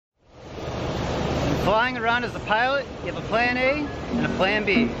Flying around as a pilot, you have a plan A and a plan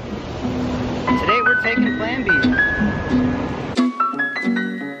B. Today we're taking plan B.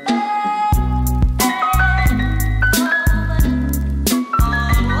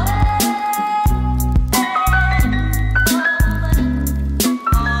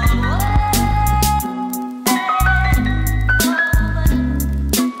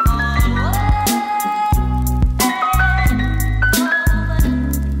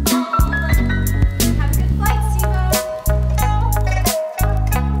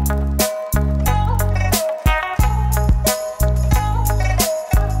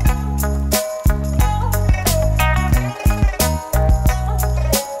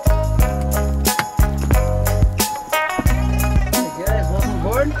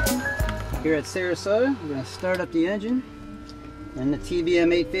 Here at Sarasota, we're going to start up the engine and the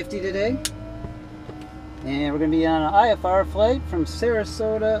TBM 850 today, and we're going to be on an IFR flight from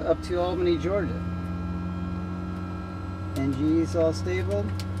Sarasota up to Albany, Georgia. NG's all stable,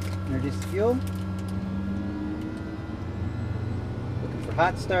 introduce the fuel, looking for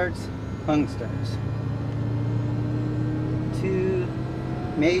hot starts, hung starts. Two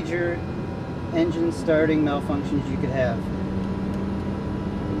major engine starting malfunctions you could have.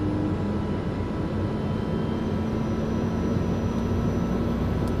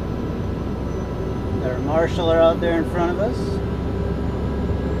 Our marshaller out there in front of us.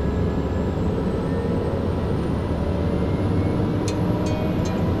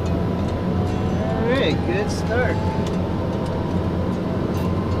 Alright, good start.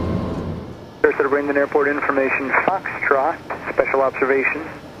 Sarasota Bradenton Airport information, Foxtrot, special observation,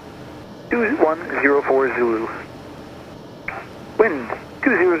 2104 Zulu. Wind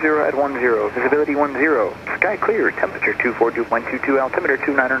 200 at 10, visibility 10, sky clear, temperature 242.22, altimeter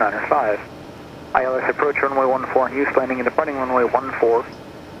 299.5. ILS approach runway 14 in use, landing and departing runway 14,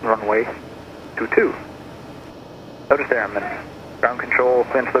 runway 22. Notice airmen. Ground control,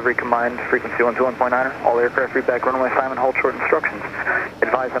 clearance delivery combined, frequency 121.9, all aircraft read runway assignment, hold short instructions.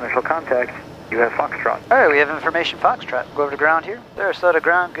 Advise on initial contact, you have Foxtrot. Alright, we have information Foxtrot. Go over to ground here. Sarasota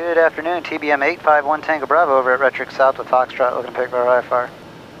ground, good afternoon. TBM 851 Tango Bravo over at Retrick South with Foxtrot, looking to pick our IFR.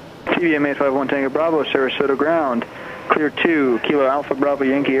 TBM 851 Tango Bravo, Sarasota ground. Clear 2, Kilo Alpha Bravo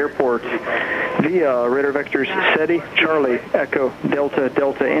Yankee Airport. Via radar vectors SETI, Charlie, Echo, Delta,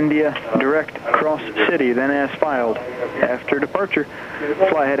 Delta, India, direct cross city, then as filed. After departure,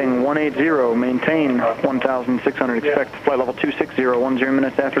 fly heading 180, maintain 1,600, expect flight level 260, 10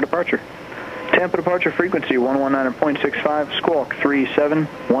 minutes after departure. Tampa departure frequency 119.65, squawk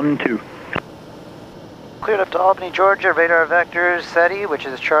 3712. Cleared up to Albany, Georgia, radar vectors SETI, which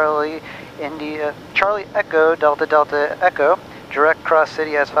is Charlie, India, Charlie Echo, Delta, Delta, Echo. Direct cross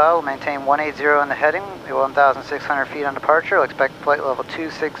city as filed, maintain 180 on the heading, 1,600 feet on departure. We'll expect flight level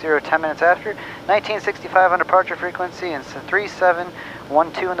 260, 10 minutes after. 1965 on departure frequency and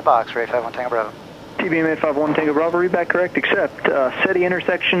 3712 in the box, rate 51 Tango Bravo. TBM 851 Tango Bravo, read back correct, except SETI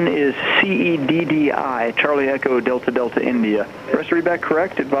intersection is CEDDI, Charlie Echo, Delta, Delta, India. Rest read back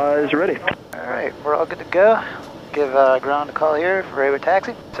correct, advise ready. Alright, we're all good to go. Give ground a call here for radar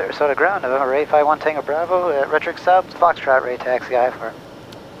taxi. Sarasota ground, November 851 Tango Bravo at Retrick South, Foxtrot radar taxi IFR.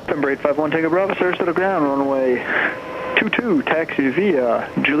 November 851 Tango Bravo, Sarasota ground, runway 22, taxi via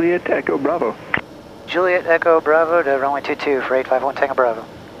Juliet Echo Bravo. Juliet Echo Bravo to runway 22 for 851 Tango Bravo.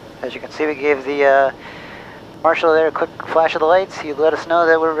 As you can see, we gave the marshal there a quick flash of the lights. He let us know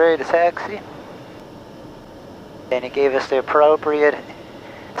that we're ready to taxi. And he gave us the appropriate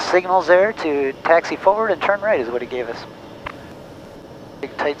signals there to taxi forward and turn right is what he gave us.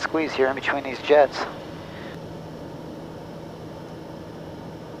 Big tight squeeze here in between these jets.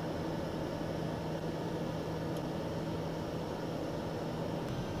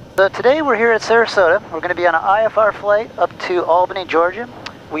 So today we're here at Sarasota. We're going to be on an IFR flight up to Albany, Georgia.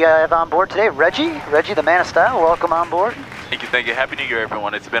 We have on board today Reggie, the man of style. Welcome on board. Thank you. Happy New Year,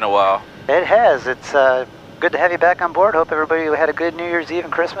 everyone. It's been a while. It has. It's good to have you back on board. Hope everybody had a good New Year's Eve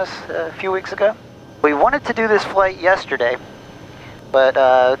and Christmas a few weeks ago. We wanted to do this flight yesterday, but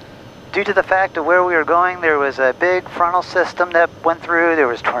due to the fact of where we were going, there was a big frontal system that went through. There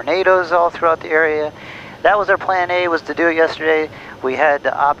was tornadoes all throughout the area. That was our plan A, was to do it yesterday. We had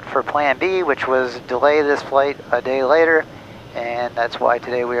to opt for plan B, which was delay this flight a day later, and that's why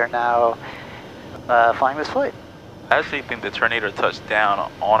today we are now flying this flight. I actually think the tornado touched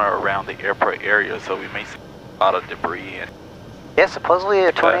down on or around the airport area, so we may see a lot of debris. Yeah, supposedly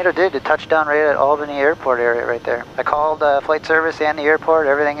a tornado did touch down right at Albany Airport area right there. I called flight service and the airport.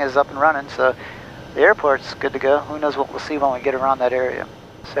 Everything is up and running, so the airport's good to go. Who knows what we'll see when we get around that area.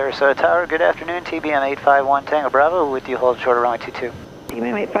 Sarasota Tower, good afternoon. TBM 851 Tango Bravo with you, hold short of runway 22. Team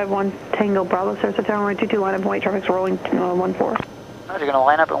 851 Tango Bravo, Sarasota runway 22, line up and wait, traffic's rolling 14. You're going to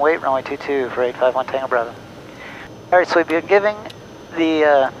line up and wait, runway 22 for 851 Tango Bravo. Alright, so we've been giving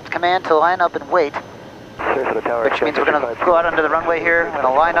the command to line up and wait, which means we're going to go out onto the runway here, we're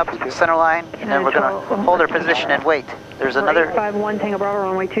going to line up center line, and then we're going to hold our position and wait. There's another... 851 Tango Bravo,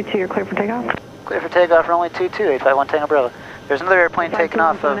 runway 22, you're clear for takeoff. Clear for takeoff, runway 22, 851 Tango Bravo. There's another airplane taking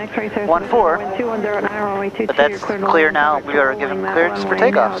off of 14, but that's clear now. We are giving clearance for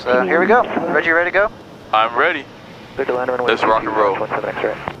takeoff. So here we go. Reggie, ready to go? I'm ready. Let's rock and roll.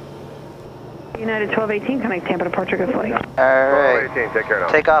 United 1218, connect Tampa departure, good flight. Alright. 1218, take care now.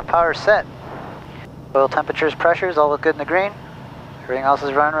 Takeoff power set. Oil temperatures, pressures, all look good in the green. Everything else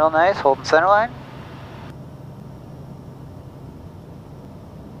is running real nice, holding center line.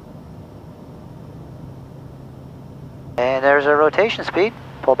 And there's our rotation speed.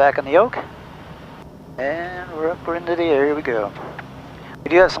 Pull back on the yoke. And we're up, we're into the air, here we go. We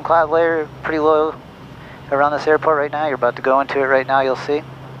do have some cloud layer pretty low around this airport right now. You're about to go into it right now, you'll see.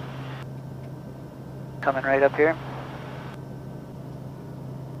 Coming right up here.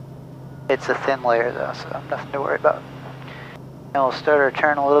 It's a thin layer though, so nothing to worry about. And we'll start our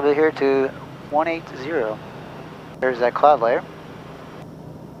turn a little bit here to 180. There's that cloud layer.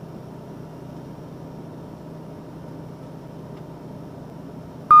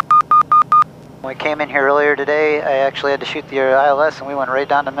 When we came in here earlier today, I actually had to shoot the ILS and we went right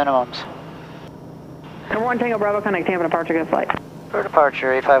down to minimums. Number 1 Tango Bravo, connect Tampa departure, good flight. For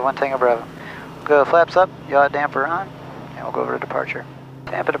departure, 851 Tango Bravo. We'll go flaps up, yaw damper on, and we'll go over to departure.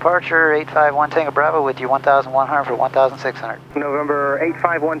 Tampa departure, 851 Tango Bravo with you 1,100 for 1,600. November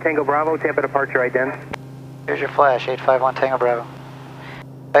 851 Tango Bravo, Tampa departure ident. Here's your flash, 851 Tango Bravo.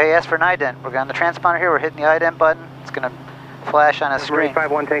 I asked for an ident. We're on the transponder here, we're hitting the ident button. It's going to flash on a screen.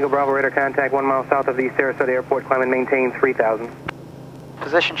 851 Tango Bravo, radar contact 1 mile south of the Sarasota Airport, climb and maintain 3,000.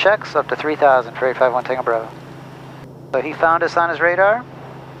 Position checks up to 3,000 for 851 Tango Bravo. So he found us on his radar,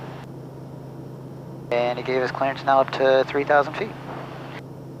 and he gave us clearance now up to 3,000 feet.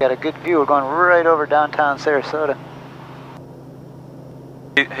 Got a good view, we're going right over downtown Sarasota.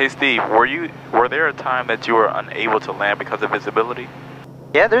 Hey Steve, were there a time that you were unable to land because of visibility?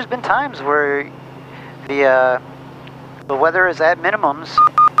 Yeah, there's been times where the weather is at minimums,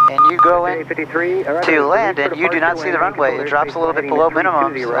 and you go in to land and you do not see the runway. It drops a little bit below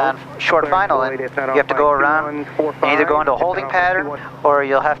minimums on short final, and you have to go around and either go into a holding pattern, or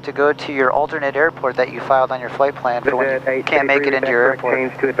you'll have to go to your alternate airport that you filed on your flight plan for when you can't make it into your airport.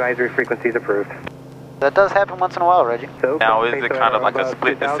 Change to advisory frequencies approved. That does happen once in a while, Reggie. Now, is it kind of like a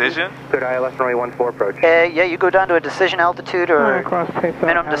split decision? Good ILS runway 14 approach. Yeah, you go down to a decision altitude or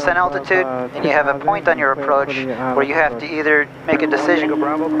minimum descent altitude, and you have a point on your approach where you have to either make a decision. Tango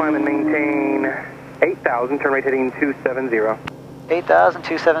Bravo, climb and maintain 8,000, turn right heading 270. 8,000,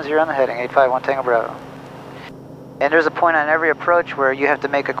 270 on the heading, 851 Tango Bravo. And there's a point on every approach where you have to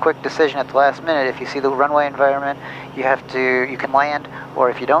make a quick decision at the last minute. If you see the runway environment, you can land, or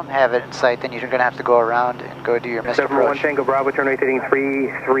if you don't have it in sight, then you're going to have to go around and go do your missed approach. 1 Tango Bravo, turn right heading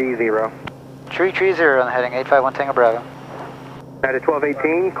 330. 330 on the heading, 851 Tango Bravo. At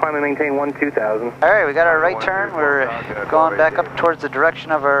 1218, climb and maintain 12,000. Alright, we got our right turn. We're going back up towards the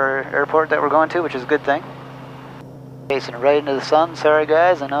direction of our airport that we're going to, which is a good thing. Facing right into the sun. Sorry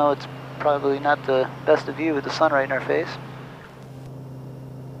guys, I know it's probably not the best of view with the sun right in our face.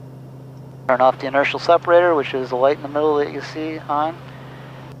 Turn off the inertial separator, which is the light in the middle that you see on.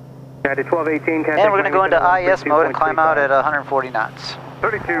 At 1218, and we're going to go into IS mode and climb out at 140 knots.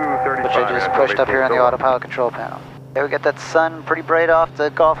 3235. Which I just pushed up here on the autopilot control panel. There we got that sun pretty bright off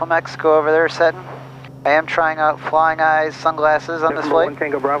the Gulf of Mexico over there setting. I am trying out flying eyes sunglasses on this flight. 1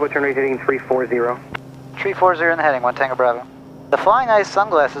 Tango Bravo, turn right heading 340. 340 in the heading, 1 Tango Bravo. The flying eyes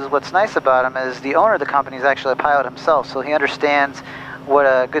sunglasses, what's nice about them is the owner of the company is actually a pilot himself, so he understands what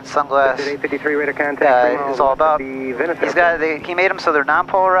a good sunglass is all about. He made them so they're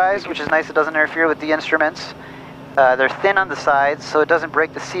non-polarized, which is nice. It doesn't interfere with the instruments. They're thin on the sides, so it doesn't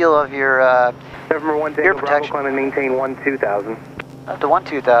break the seal of your ear protection. Climb and maintain 12,000. Up to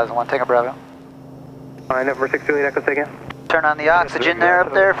 12,000, 1 Tango Bravo. November 6 Juliet Echo, say again. Turn on the oxygen there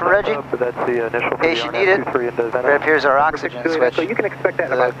up there for Reggie. That's the initial. In case you need it. Right up here's our oxygen switch. So you can expect that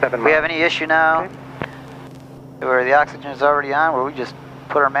in about 7 miles. We have any issue now where the oxygen is already on, where we just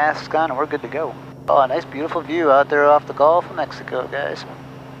put our masks on and we're good to go. Oh, a nice beautiful view out there off the Gulf of Mexico, guys.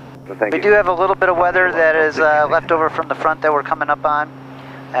 We do have a little bit of weather that is left over from the front that we're coming up on.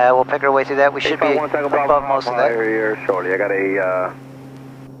 We'll pick our way through that. We should be above most of that. Here shortly. I got a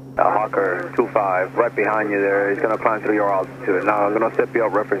Hawker 25 right behind you there. He's going to climb through your altitude. Now I'm going to step you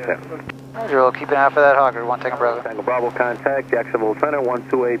up, represent. Roger, we'll keep an eye out for that Hawker. 1 Tango Bravo. Tango Bravo contact, Jacksonville Center,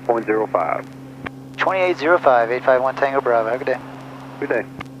 128.05. 2805, 851 Tango Bravo. Have a good day. Good day.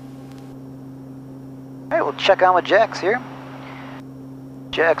 Alright, we'll check on with Jax here.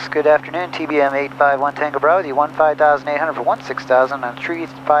 Jax, good afternoon. TBM 851 Tango Bravo, the 15,800 for 16,000 on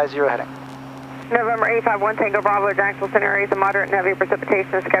 350 heading. November 851 Tango Bravo, Jacksonville Center area, some moderate and heavy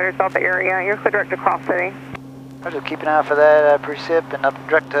precipitation scattered south the area. You're clear direct to Cross City. Roger, keep an eye out for that precip and up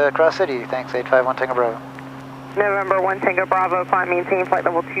direct to Cross City. Thanks, 851 Tango Bravo. November 1 Tango Bravo, climb maintain flight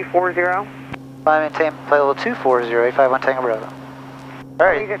level 240. Climb maintain flight level 240, 851 Tango Bravo.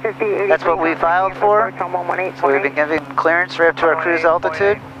 Alright, that's what we filed for. So we've been giving clearance right up to our cruise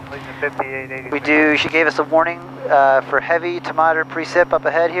altitude. She gave us a warning for heavy to moderate precip up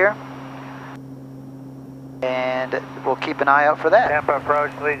ahead here. And we'll keep an eye out for that. Tampa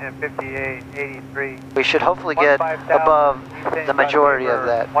approach, Legion 5883. We should hopefully get above the majority of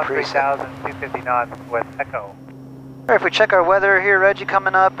that precip. 13,250 knots with Echo. Alright, if we check our weather here, Reggie,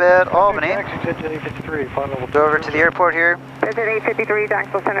 coming up at Albany. Go over to the airport here. It's at 853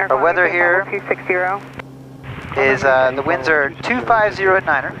 Jacksonville Center. Our weather here 260. is the winds are 250 at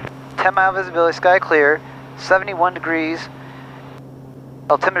Niner, 10 mile visibility, sky clear, 71 degrees,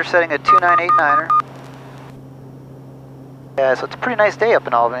 altimeter setting at 2989er. Yeah, so it's a pretty nice day up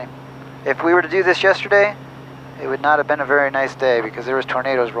in Albany. If we were to do this yesterday, it would not have been a very nice day because there was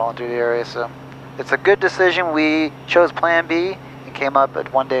tornadoes rolling through the area. So it's a good decision. We chose Plan B and came up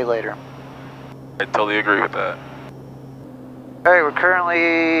at 1 day later. I totally agree with that. All right, we're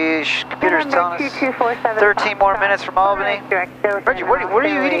currently, computer's telling us 13 more minutes from Albany. Reggie, what are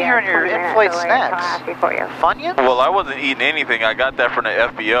you eating here in your in-flight snacks? Funyuns? Well, I wasn't eating anything. I got that from the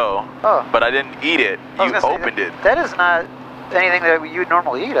FBO, but I didn't eat it. You opened it. That is not anything that you would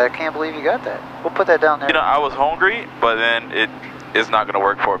normally eat. I can't believe you got that. We'll put that down there. You know, I was hungry, but then it is not going to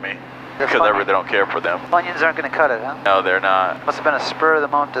work for me because I really don't care for them. Funyuns aren't going to cut it, huh? No, they're not. Must have been a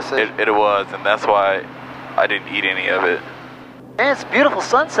spur-of-the-moment decision. It was, and that's why I didn't eat any of it. And it's a beautiful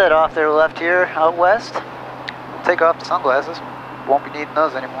sunset off there left here out west. Take off the sunglasses. Won't be needing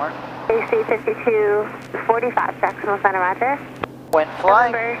those anymore. AC 5245 Jacksonville Center, Roger. When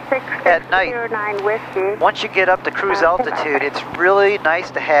flying at night, once you get up to cruise altitude, it's really nice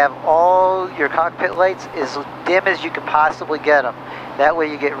to have all your cockpit lights as dim as you can possibly get them. That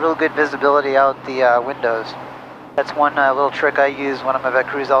way you get real good visibility out the windows. That's one little trick I use when I'm at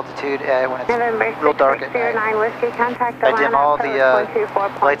cruise altitude when it's real dark at night. I dim all the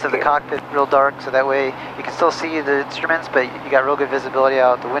lights of the cockpit real dark so that way you can still see the instruments, but you got real good visibility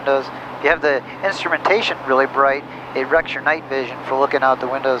out the windows. If you have the instrumentation really bright, it wrecks your night vision for looking out the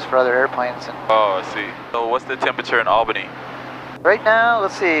windows for other airplanes. Oh, I see. So what's the temperature in Albany? Right now,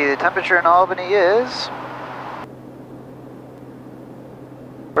 let's see, the temperature in Albany is...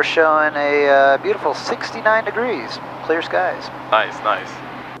 We're showing a beautiful 69 degrees, clear skies. Nice, nice.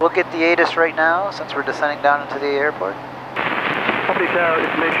 We'll get the ATIS right now since we're descending down into the airport. Copy tower,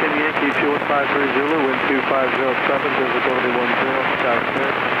 information Yankee 2153 Zulu, wind 2507, visibility 10, south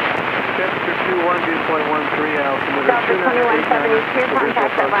clear. Temperature 212.13, altimeter 2989, visual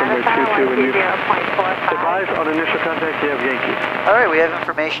approximate 22, and advise on initial contact, you have Yankee. All right, we have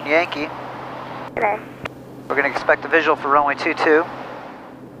information Yankee. Today. We're going to expect a visual for runway 22.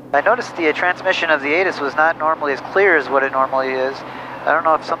 I noticed the transmission of the ATIS was not normally as clear as what it normally is. I don't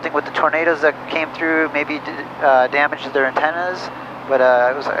know if something with the tornadoes that came through maybe damaged their antennas, but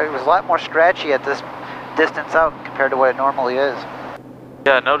it was a lot more scratchy at this distance out compared to what it normally is.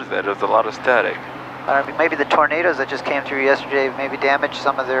 Yeah, I noticed that. There's a lot of static. Maybe the tornadoes that just came through yesterday maybe damaged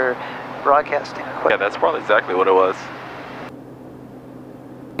some of their broadcasting equipment. Yeah, that's probably exactly what it was.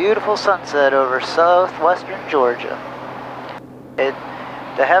 Beautiful sunset over southwestern Georgia.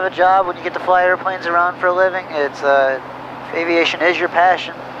 To have a job when you get to fly airplanes around for a living, it's if aviation is your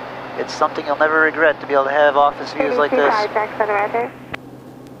passion, it's something you'll never regret to be able to have office views like this.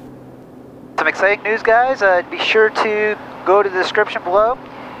 Some exciting news, guys. Be sure to go to the description below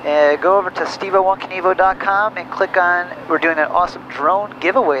and go over to steve01canevo.com and click on, we're doing an awesome drone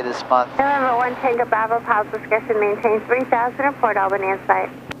giveaway this month. November 1 Tango Bravo, pause discussion, maintain 3000, report Albany in sight.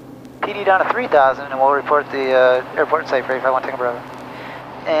 PD down to 3000 and we'll report the airport site for 851 Tango Bravo.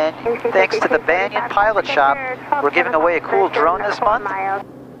 And thanks to the Banyan Pilot Shop, we're giving away a cool drone this month.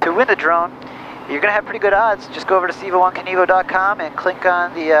 To win the drone, you're going to have pretty good odds. Just go over to steve01canevo.com and click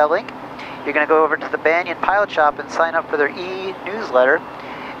on the link. You're going to go over to the Banyan Pilot Shop and sign up for their e-newsletter.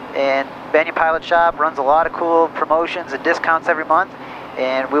 And Banyan Pilot Shop runs a lot of cool promotions and discounts every month.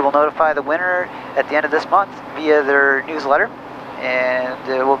 And we will notify the winner at the end of this month via their newsletter. And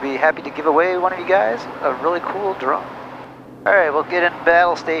we'll be happy to give away one of you guys a really cool drone. Alright, we'll get in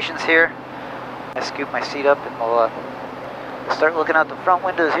battle stations here. I scoop my seat up and we'll start looking out the front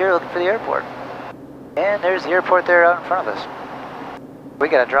windows here, looking for the airport. And there's the airport there out in front of us. We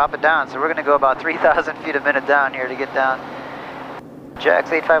gotta drop it down, so we're gonna go about 3,000 feet a minute down here to get down.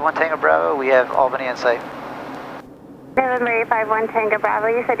 Jax 851 Tango Bravo, we have Albany in sight. November 851 Tango Bravo,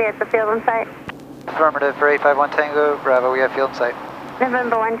 you said you had the field in sight? Affirmative for 851 Tango Bravo, we have field in sight.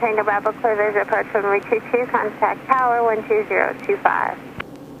 November 1 Tango Bravo, clear visual approach runway 22, contact tower 12025.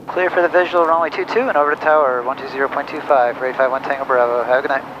 Clear for the visual runway 22 and over to tower 120.25 for 851 Tango Bravo. Have a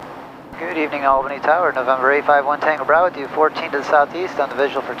good night. Good evening, Albany Tower, November 851 Tango Bravo, due 14 to the southeast on the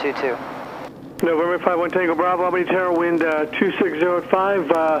visual for 22. November 51 Tango Bravo, Albany Tower, wind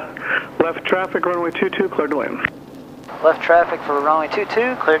 26085, left traffic, runway 22, clear to land. Left traffic for runway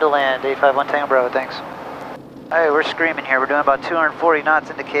 22, clear to land, 851 Tango Bravo, thanks. Alright, we're screaming here, we're doing about 240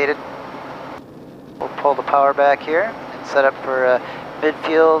 knots indicated. We'll pull the power back here and set up for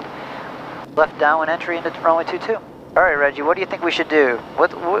midfield, left downwind entry into runway 22. Alright, Reggie, what do you think we should do?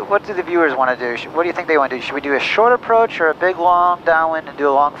 What do the viewers want to do? What do you think they want to do? Should we do a short approach or a big long downwind and do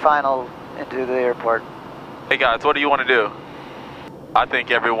a long final into the airport? Hey guys, what do you want to do? I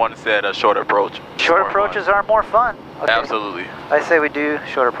think everyone said a short approach. Short approaches are more fun. Okay. Absolutely. I say we do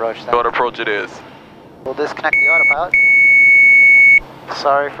short approach then. Short approach it is. We'll disconnect the autopilot.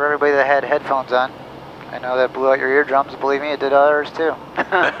 Sorry for everybody that had headphones on. I know that blew out your eardrums. Believe me, it did ours too.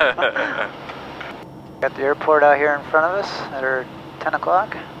 Got the airport out here in front of us at our 10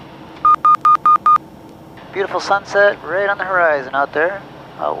 o'clock. Beautiful sunset right on the horizon out there,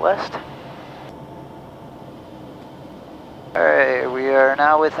 out west. Alright, we are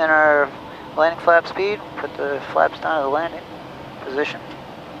now within our landing flap speed. Put the flaps down to the landing position.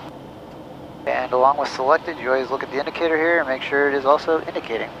 And along with selected, you always look at the indicator here and make sure it is also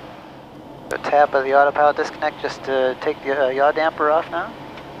indicating. A tap of the autopilot disconnect just to take the yaw damper off now.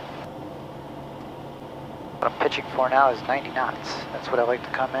 What I'm pitching for now is 90 knots. That's what I like to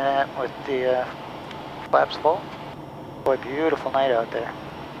come in at with the flaps full. Boy, beautiful night out there.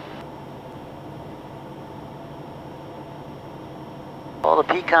 All the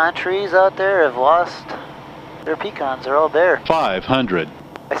pecan trees out there have lost their pecans. They're all bare. 500.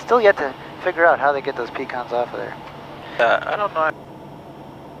 I still yet to figure out how they get those pecans off of there. I don't know.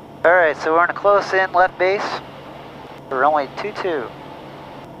 Alright, so we're in a close in left base for runway 22.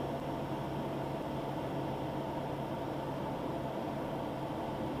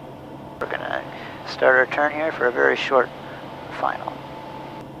 We're going to start our turn here for a very short final.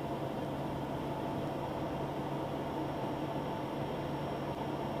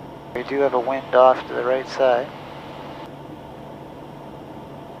 We do have a wind off to the right side.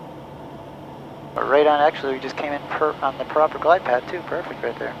 But right on, actually we just came in on the proper glide path too, perfect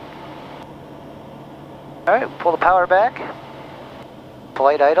right there. Alright, we'll pull the power back.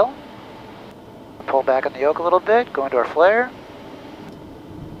 Flight idle. Pull back on the yoke a little bit, go into our flare.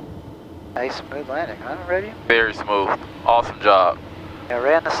 Nice smooth landing, huh, Reggie? Very smooth. Awesome job. Yeah,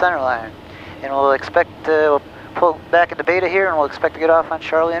 right on the center line. And we'll expect we'll pull back into beta here and we'll expect to get off on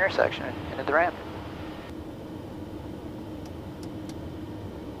Charlie intersection into the ramp.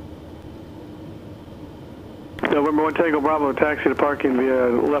 November 1 Tango Bravo, taxi to parking via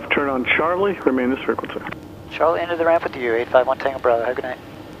left turn on Charlie, remain this frequency. Charlie into the ramp with you, 851 Tango Bravo, have a good night.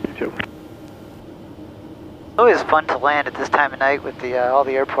 You too. Always fun to land at this time of night with the all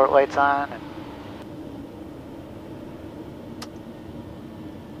the airport lights on.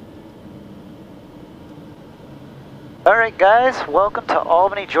 Alright guys, welcome to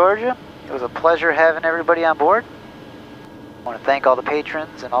Albany, Georgia. It was a pleasure having everybody on board. I want to thank all the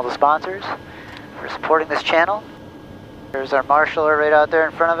patrons and all the sponsors for supporting this channel. There's our marshaller right out there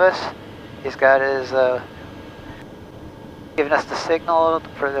in front of us. He's got his giving us the signal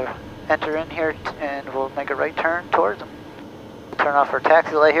for the enter in here, and we'll make a right turn towards him. We'll turn off our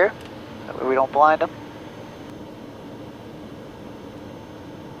taxi light here, that way we don't blind him.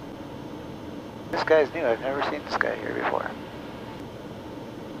 This guy's new, I've never seen this guy here before.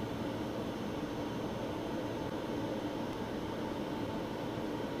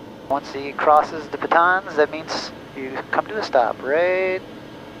 Once he crosses the batons, that means you come to a stop right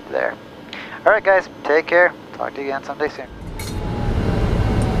there. Alright guys, take care. Talk to you again someday soon.